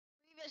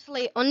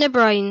Seriously, on the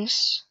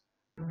brines.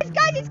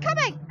 Guys, it's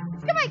coming!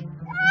 It's coming!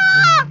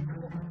 Ah!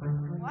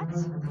 What?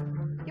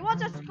 He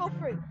wants us to go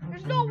through.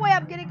 There's no way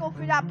I'm gonna go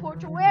through that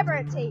portal, wherever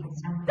it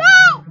takes.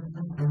 No!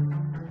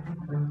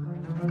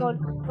 God,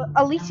 but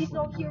at least he's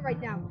not here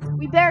right now.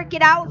 We better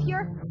get out of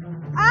here.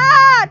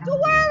 Ah! Don't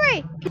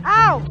worry!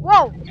 Ow!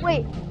 Whoa!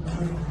 Wait.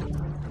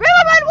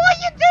 Riverman, what are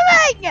you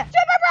doing?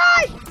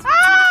 Riverman!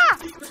 Ah!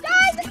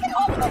 Guys, I can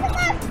open the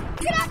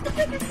Get out the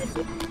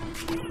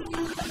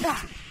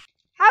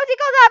How's he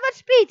got that much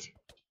speed?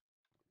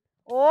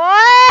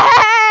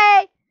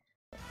 Way!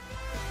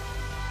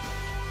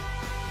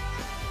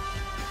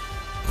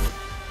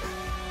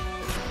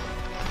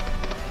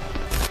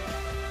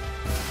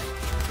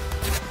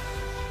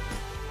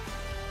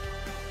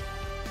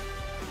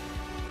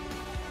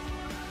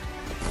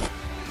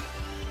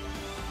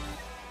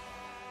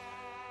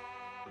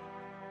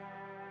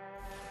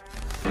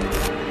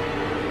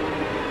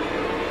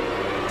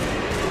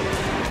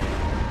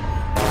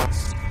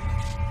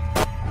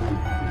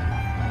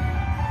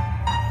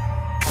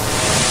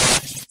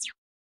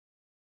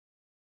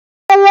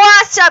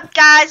 What's up,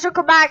 guys?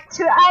 Welcome back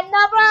to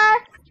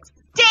another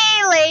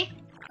daily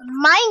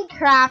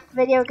Minecraft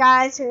video,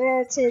 guys.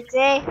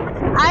 Today,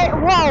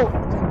 whoa,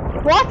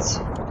 what?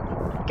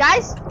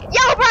 Guys,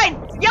 Yellow Brine,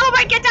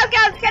 get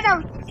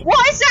down,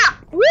 What is that?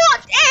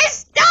 What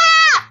is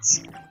that?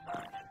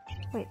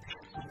 Wait,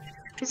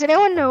 does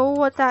anyone know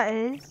what that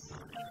is?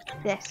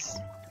 This.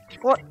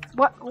 What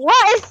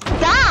is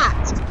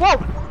that? Whoa,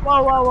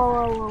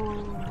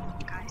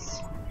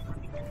 guys.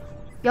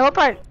 Yellow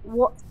Brine,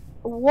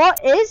 what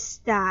is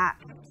that?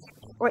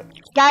 Wait,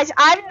 guys,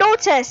 I've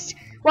noticed.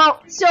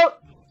 Well, so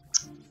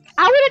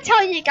I want to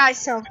tell you guys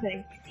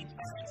something.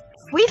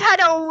 We've had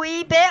a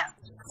wee bit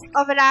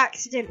of an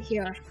accident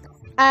here.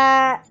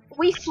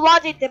 We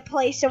flooded the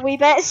place a wee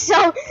bit,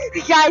 so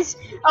guys,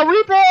 a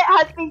wee bit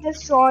has been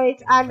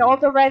destroyed, and all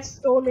the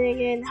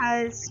redstoning in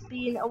has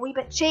been a wee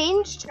bit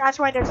changed. That's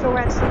why there's no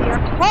redstone here.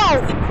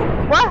 Whoa!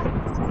 What,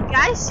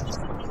 guys?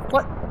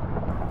 What?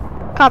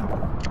 Come.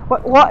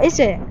 What is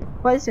it?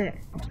 What is it?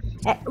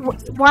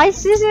 Why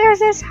is there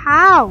this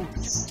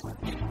house?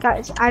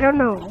 Guys, I don't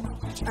know.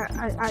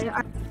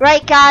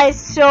 Right, guys,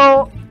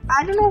 so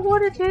I don't know what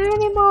to do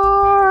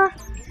anymore.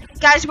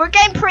 Guys, we're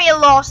getting pretty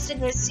lost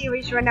in this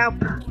series right now.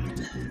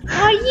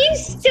 Are you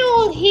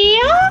still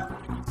here?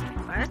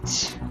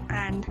 What?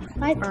 And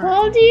I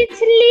told you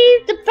to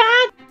leave the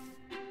bag.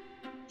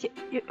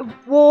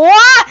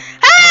 What?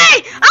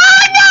 Hey!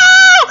 Oh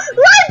no!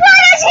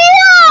 Lightbright is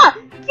here!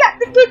 Yeah,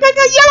 the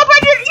yellow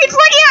bird, he's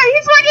right here!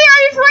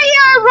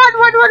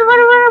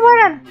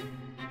 Run!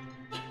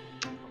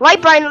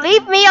 Lightbright,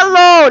 leave me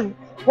alone!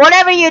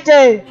 Whatever you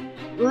do,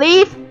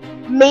 leave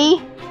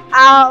me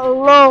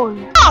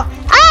alone. Oh,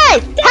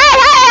 hey!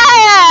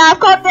 I've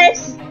got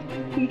this!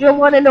 You don't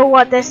want to know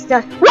what this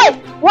does. Wait!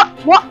 What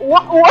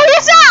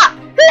is that?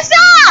 Who's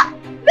that?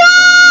 No!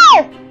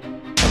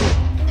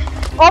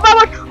 Oh my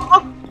word!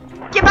 Oh,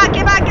 get back!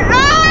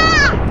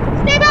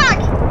 Ah! Stay back!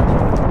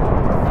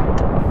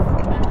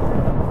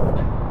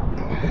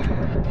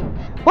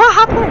 What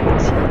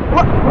happened?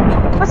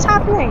 What's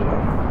happening?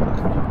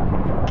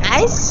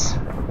 Guys?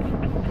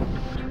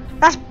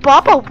 That's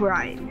Bubble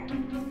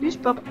Brine. Who's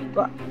Bubble?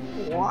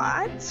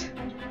 What?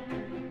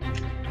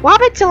 What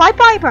happened to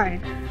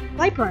Lightbright?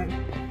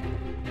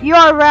 You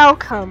are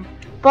welcome.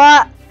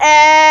 But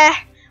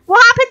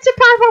what happened to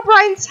Purple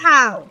Brine's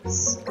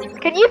house?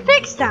 Can you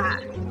fix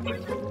that?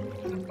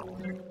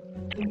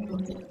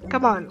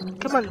 Come on,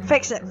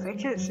 fix it.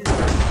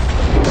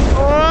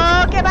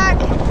 Oh, get back!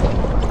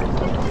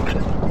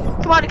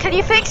 Come on, can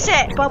you fix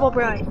it, Bubble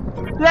Brine?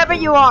 Whoever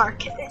you are,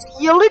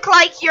 you look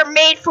like you're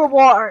made for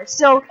water,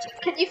 so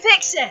can you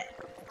fix it?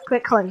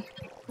 Quickly.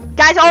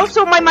 Guys,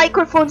 also my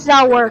microphone's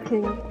not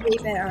working. Way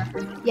better.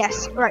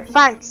 Yes, right,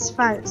 thanks.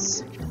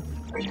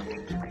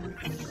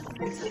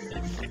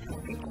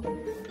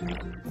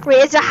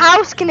 Wait, is the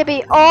house gonna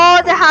be?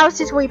 Oh, the house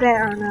is way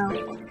better now.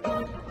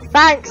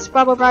 Thanks,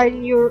 Bubble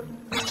Brine.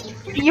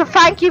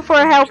 Thank you for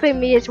helping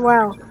me as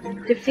well.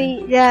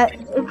 Defeat that.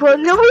 Well,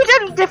 no, we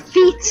didn't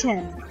defeat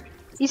him.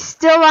 He's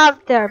still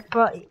out there,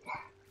 but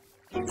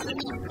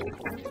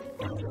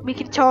we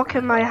can talk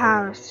in my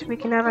house. We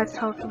can have a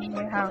talk in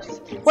my house.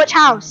 Which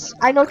house?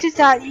 I noticed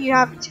that you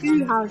have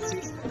two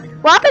houses.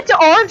 What happened to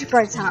Orange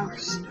Bird's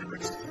house?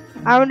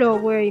 I don't know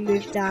where he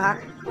moved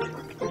that.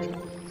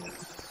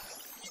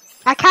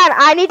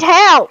 I need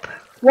help.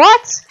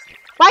 What?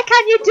 Why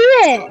can't you do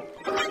it?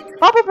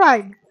 Bubble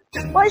Brine,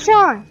 what is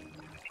on?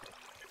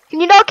 Can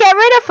you not get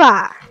rid of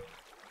that?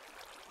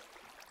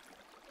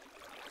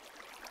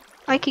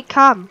 I can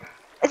come.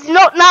 It's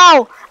not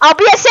now. I'll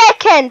be a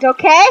second,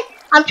 okay?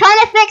 I'm trying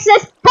to fix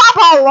this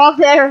bubble of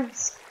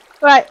theirs.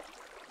 Right.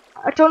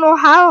 I don't know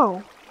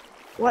how.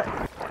 What?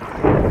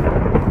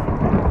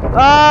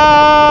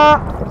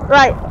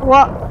 Right.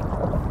 What?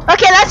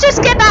 Okay, let's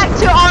just get back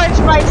to Orange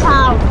Brine's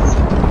house.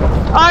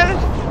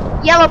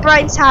 Yellow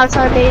Brine's house,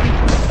 I mean.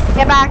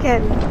 Get back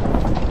in.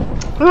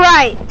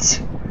 Right.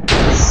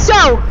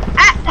 So,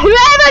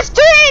 whoever's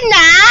doing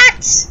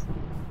that,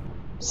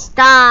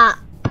 Stop.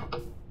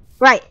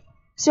 Right.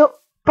 So,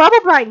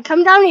 Bubble Brine,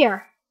 come down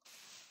here.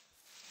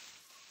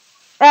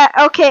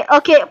 Okay.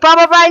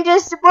 Bubble Brine,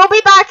 we'll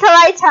be back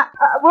to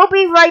we'll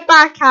be right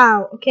back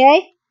out,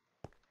 okay?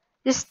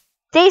 Just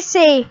stay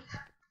safe.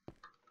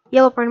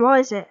 Yellow Brine,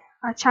 what is it?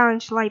 I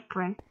challenge Light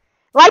Brine.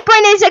 Light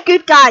Brine is a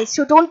good guy,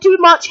 so don't do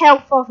much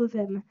health off of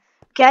him.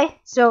 Okay?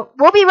 So,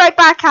 we'll be right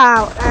back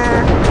out.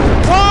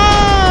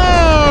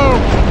 Whoa!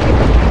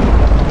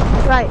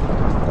 Right.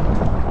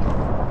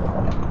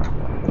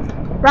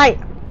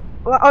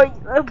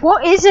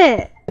 What is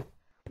it?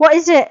 What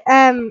is it?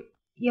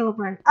 Yellow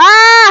Brine.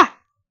 Ah!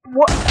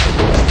 What?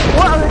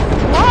 Whoa!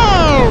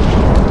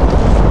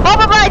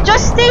 Bubble Brine,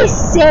 just stay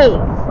safe,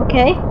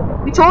 okay?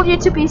 We told you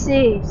to be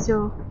safe,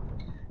 so.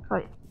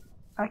 Right.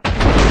 Okay.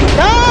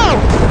 No!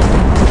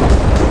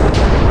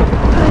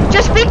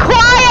 Just be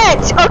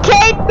quiet,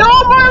 okay?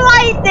 No more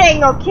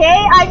lightning,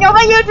 okay? I know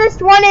that you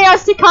just wanted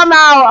us to come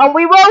out, and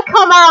we will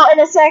come out in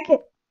a second.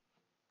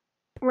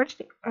 Where's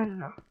the? I don't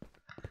know.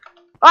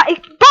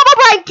 Bubble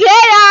Brine,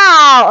 get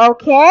out,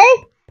 okay?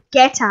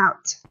 Get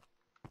out.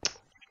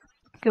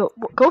 Go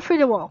through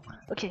the wall.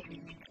 Okay.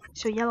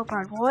 So Yellow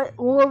Brine, what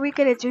are we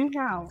gonna do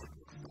now?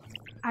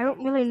 I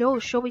don't really know.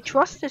 Shall we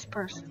trust this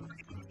person?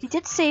 He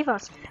did save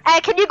us.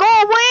 Hey, can you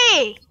go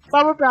away?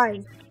 Bubble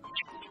Brine.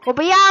 We'll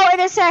be out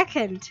in a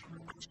second.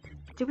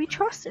 Do we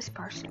trust this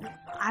person?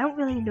 I don't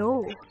really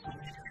know.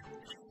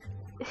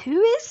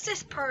 Who is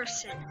this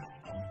person?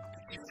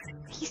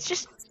 He's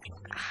just...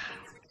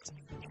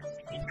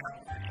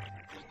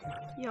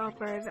 Yellow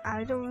Brine,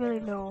 I don't really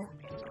know.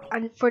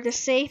 And for the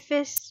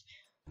safest...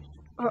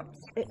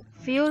 it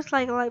feels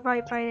like Light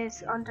Brine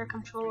is under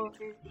control of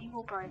his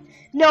evil Brine.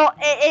 No,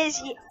 it is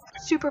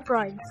Super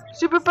Brine.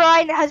 Super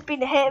Brine has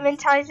been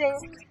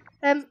hypnotizing.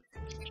 I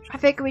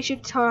think we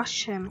should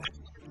toss him.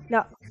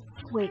 No,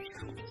 wait.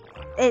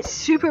 It's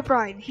Super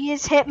Brine. He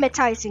is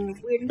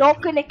hypnotizing. We're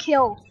not gonna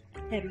kill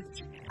him.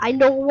 I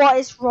know what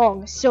is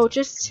wrong. So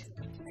just,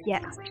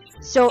 yeah.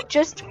 So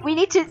just we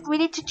need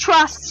to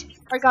trust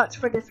our guts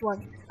for this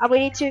one, and we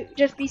need to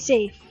just be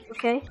safe.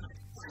 Okay.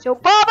 So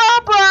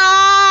Bubble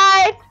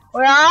Brine,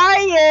 where are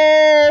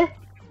you?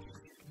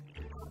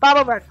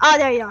 Bubble Brine. Oh,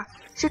 there you are.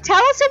 So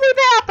tell us a little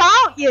bit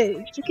about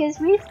you, because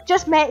we've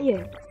just met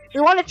you.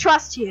 We want to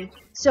trust you.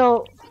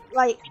 So,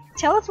 like,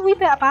 tell us a little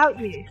bit about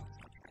you.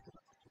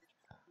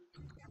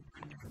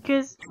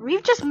 Because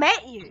we've just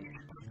met you.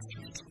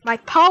 My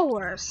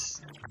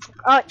powers.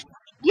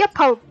 You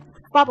have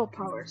bubble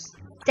powers.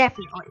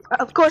 Definitely.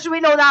 Of course, we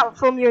know that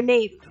from your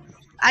name.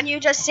 And you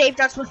just saved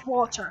us with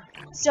water.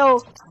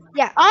 So,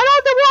 yeah. Oh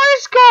no, the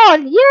water's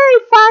gone! Yay,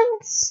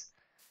 thanks!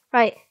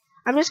 Right.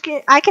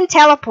 I can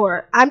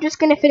teleport. I'm just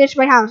gonna finish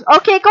my house.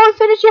 Okay, go and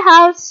finish your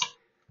house.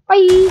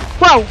 Bye!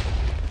 Whoa!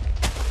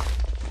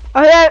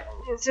 Oh, yeah,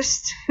 it's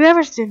just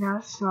whoever's doing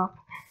that, stop.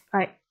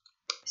 Right.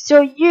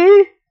 So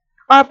you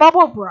are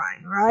Bubble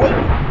Brine, right?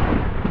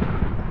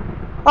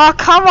 Oh,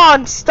 come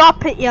on!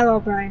 Stop it,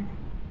 Yellow Brine.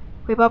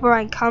 Wait, Bubble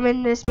Brine, come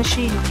in this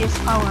machine. It's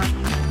power.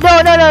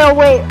 No,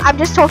 wait. I'm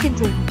just talking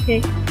to him,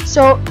 okay?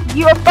 So,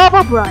 you are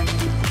Bubble Brine.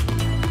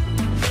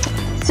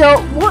 So,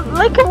 what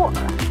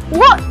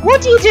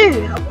do you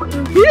do?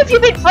 Who have you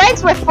been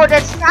friends with for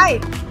this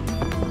time?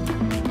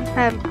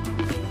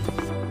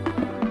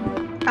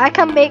 I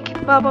can make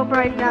Bubble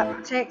Brine that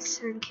protects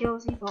and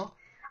kills evil.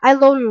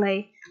 I'm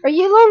lonely. Are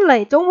you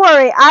lonely? Don't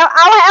worry.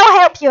 I'll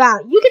help you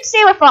out. You can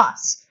stay with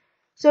us.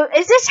 So,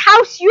 is this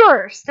house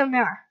yours? Down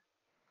there.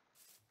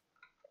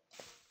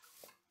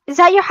 Is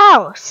that your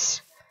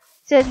house?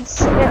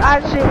 Since it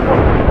actually...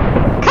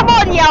 Come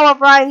on, Yellow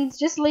Brine.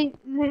 Just leave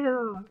it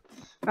alone.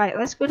 Right,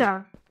 let's go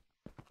down.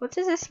 What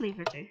does this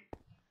lever do?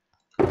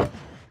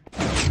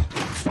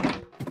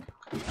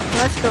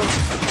 Let's go.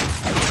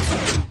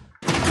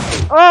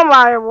 Oh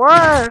my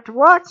word,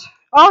 what?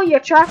 Oh, you're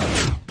trapped.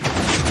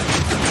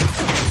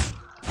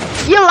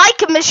 You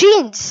like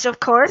machines, of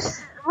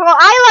course. Well,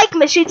 I like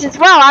machines as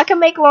well. I can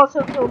make lots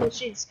of cool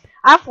machines.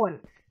 I have one.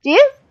 Do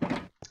you?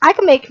 I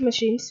can make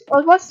machines.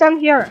 Oh, what's down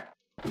here?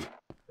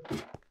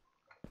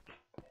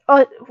 Oh,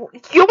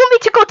 you want me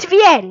to go to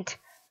the end?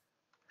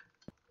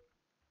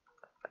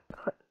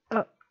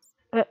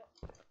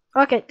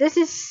 Okay, this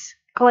is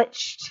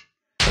glitched.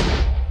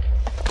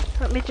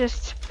 Let me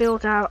just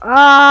build out.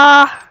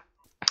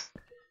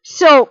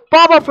 So,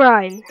 Bubble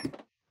Brine.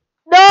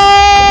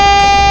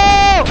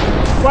 No!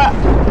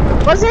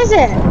 What is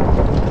it?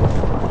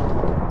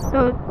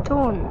 So,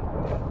 don't.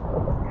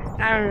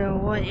 I don't know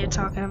what you're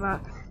talking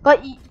about.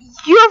 But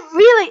you're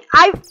really,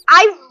 I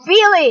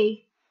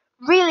really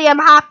am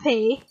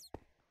happy.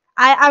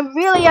 I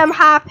really am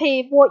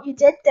happy what you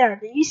did there.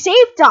 You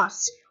saved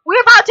us.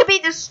 We're about to be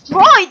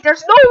destroyed.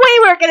 There's no way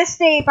we're gonna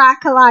stay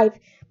back alive.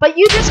 But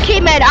you just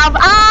came in out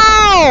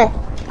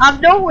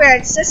of nowhere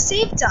and just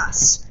saved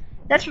us.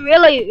 That's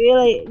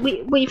really,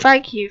 we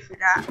thank you for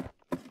that.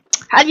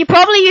 And you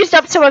probably used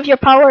up some of your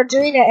power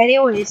doing it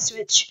anyways,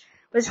 which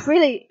was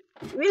really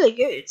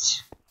good.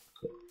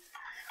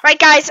 Right,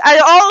 guys,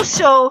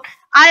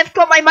 I've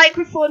got my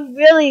microphone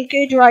really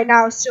good right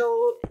now,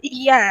 so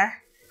yeah.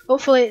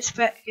 Hopefully it's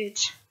fit good.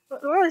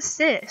 What is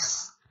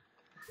this?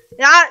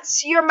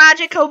 That's your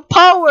magical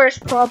powers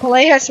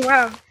probably as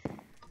well.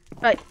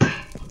 Right.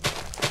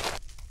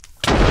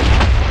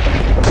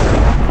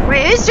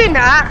 Wait, who's doing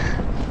that?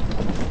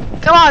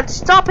 Come on,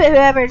 stop it,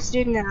 whoever's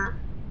doing that.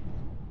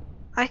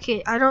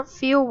 Okay, I don't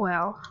feel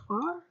well.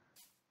 What?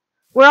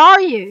 Where are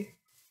you?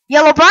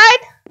 Yellow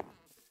Brine?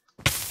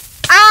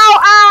 Ow,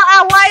 ow,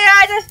 ow, why did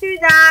I just do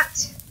that?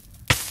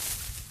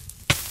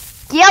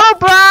 Yellow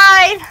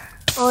Brine!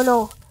 Oh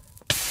no.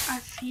 I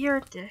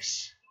feared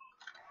this.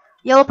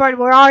 Yellow Brine,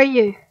 where are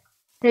you?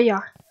 There you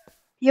are.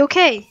 You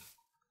okay?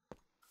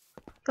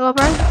 Yellow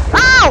Brine?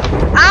 Ow!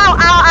 Ow, ow,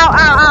 ow,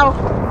 ow, ow.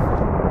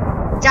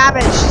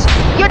 Damaged.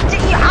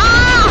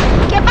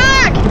 Ah! Get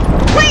back!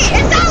 Wait,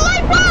 is that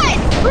Light Brine?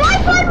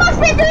 Light Brine must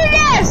be doing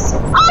this!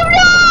 Oh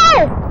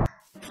no!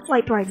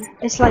 Light Brine.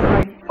 It's Light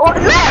Brine. Oh,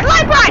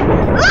 Light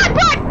Brine! Light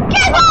Brine!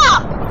 Give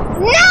up!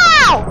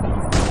 No!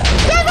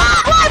 Give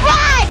up, Light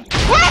Brine!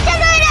 We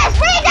can do this!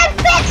 We can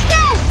fix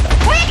this!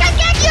 We can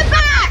get you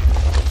back!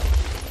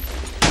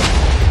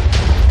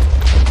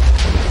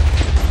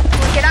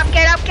 Get up,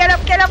 get up, get up,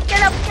 get up,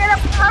 get up, get up!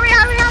 Hurry,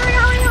 hurry, hurry,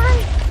 hurry,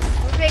 hurry!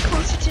 We're getting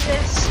closer to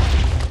this.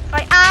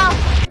 Right, ow!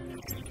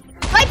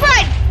 Light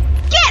Brine!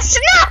 Get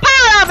snap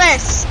out of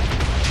this!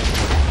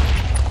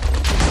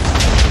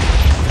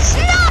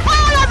 Snap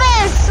out of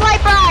this,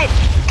 Light Brine!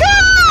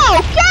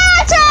 Go!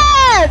 Get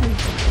him!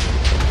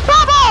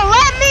 Bubble,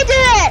 let me do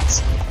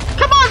it!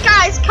 Come on,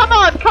 guys! Come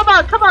on, come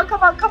on, come on,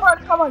 come on, come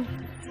on, come on!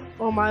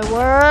 Oh my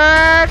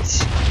word!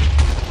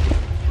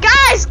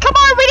 Guys, come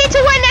on! We need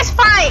to win this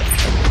fight!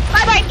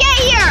 Light Brine, get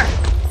here!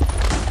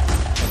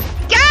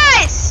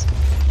 Guys!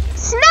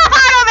 Snap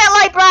out of it,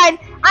 Light Brine!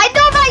 I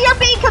know that you're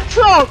being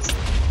controlled!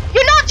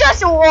 You're not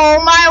just,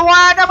 oh my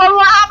word, I'm a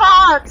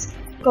robot!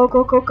 Go,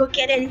 go, go, go,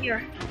 get in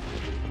here.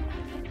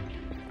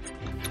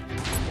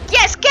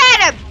 Yes,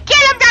 get him!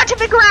 Get him down to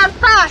the ground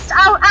fast!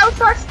 I'll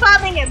start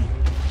spamming him.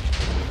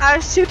 I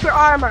have super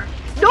armor.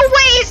 No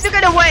way he's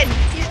gonna win!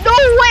 There's no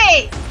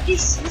way!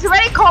 He's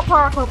already caught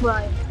powerful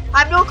Brine. I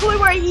have no clue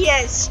where he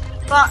is,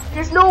 but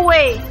there's no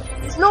way.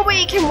 There's no way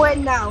he can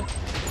win now.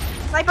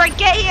 Light Brine,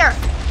 get here!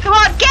 Come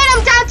on, get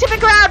him down to the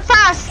ground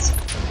fast!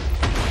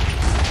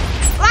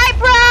 Light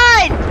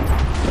Brine!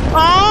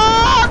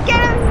 Oh, get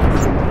him!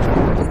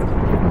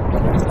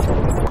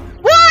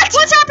 What?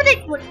 What's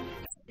happening? What?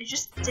 It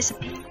just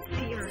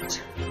disappeared.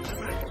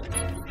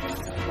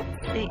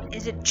 Wait,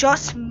 is it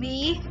just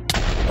me?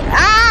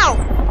 Ow!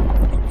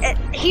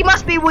 He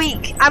must be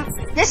weak. Ah!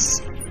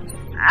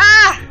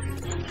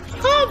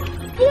 Oh,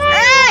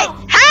 wow.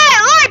 Hey,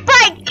 Light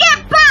Brine,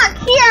 get back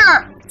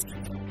here!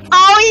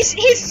 Oh,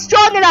 he's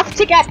strong enough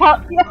to get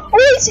up.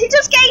 Oh, he's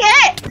just getting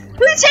hit.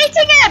 Who's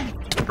hitting him?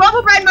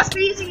 Bubble Brine must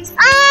be using his.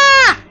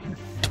 Ah!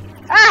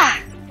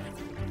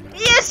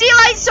 Yes, the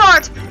light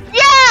sword.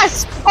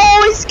 Yes!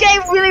 Oh, he's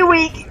getting really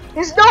weak.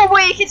 There's no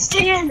way he can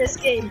stay in this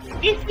game.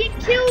 If you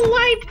kill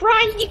Light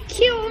Brine, you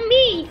kill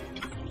me.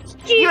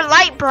 You're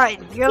Light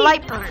Brine. You're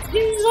Light Brine.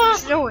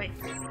 There's no way.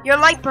 You're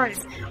Light Brine.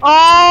 Oh,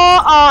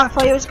 I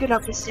thought he was going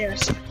up the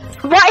stairs.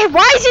 Why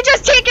is he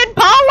just taking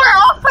power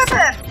off of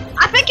him?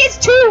 I think he's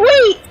too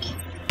weak.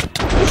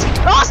 He's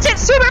lost it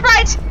super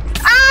bright.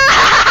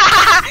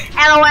 Ah!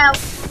 LOL.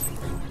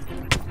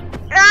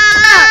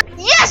 Ah!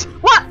 Yes!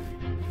 What?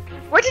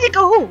 Where did he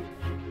go?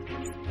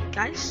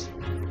 Guys?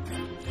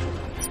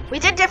 We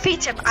did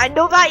defeat him. I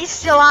know that he's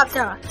still out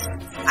there.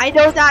 I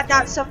know that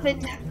that's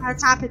something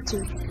that's happened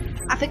to him.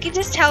 I think he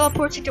just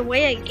teleported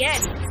away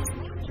again.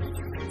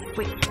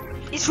 Wait.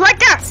 He's right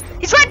there!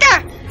 He's right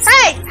there!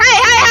 Hey! Hey!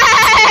 Hey!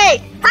 Hey!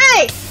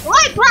 Hey!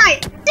 Light Brine!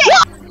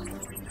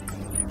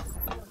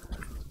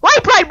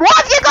 Light Brine, what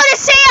have you got to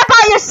say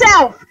about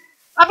yourself?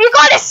 Have you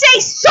got to say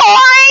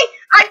sorry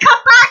and come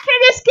back in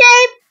this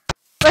game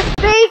with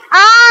me?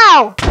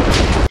 Ow!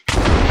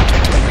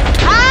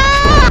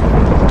 Ah!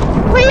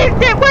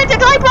 Where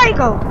did Light Brine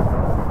go?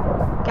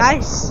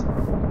 Guys,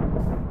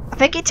 I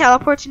think he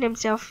teleported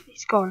himself.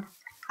 He's gone.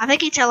 I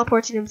think he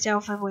teleported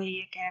himself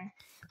away again.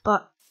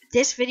 But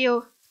this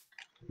video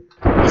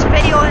has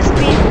been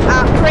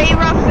a pretty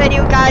rough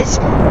video, guys.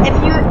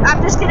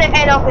 I'm just gonna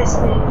end off this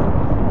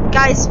video,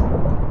 guys,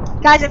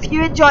 if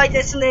you enjoyed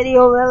this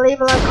video,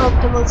 leave a like,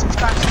 comment, and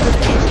subscribe to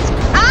notifications.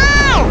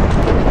 Ow!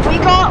 We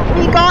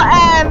got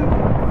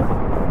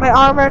my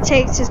armor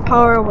takes his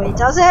power away,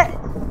 does it?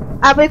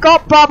 And we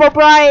got Bubble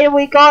Brine,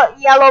 we got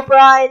Yellow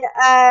Brine.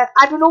 I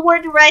don't know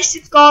where the rest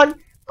has gone,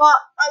 but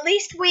at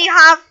least we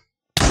have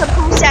some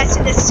process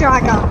in this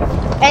saga.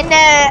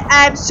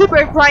 And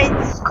Super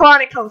Brine's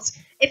Chronicles.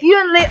 If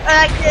you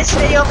like this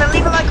video, then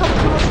leave a like, comment,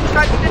 and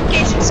subscribe to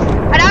notifications.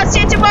 And I'll see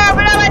you tomorrow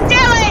for another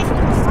daily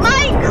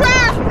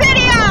Minecraft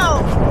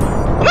video.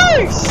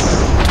 Peace!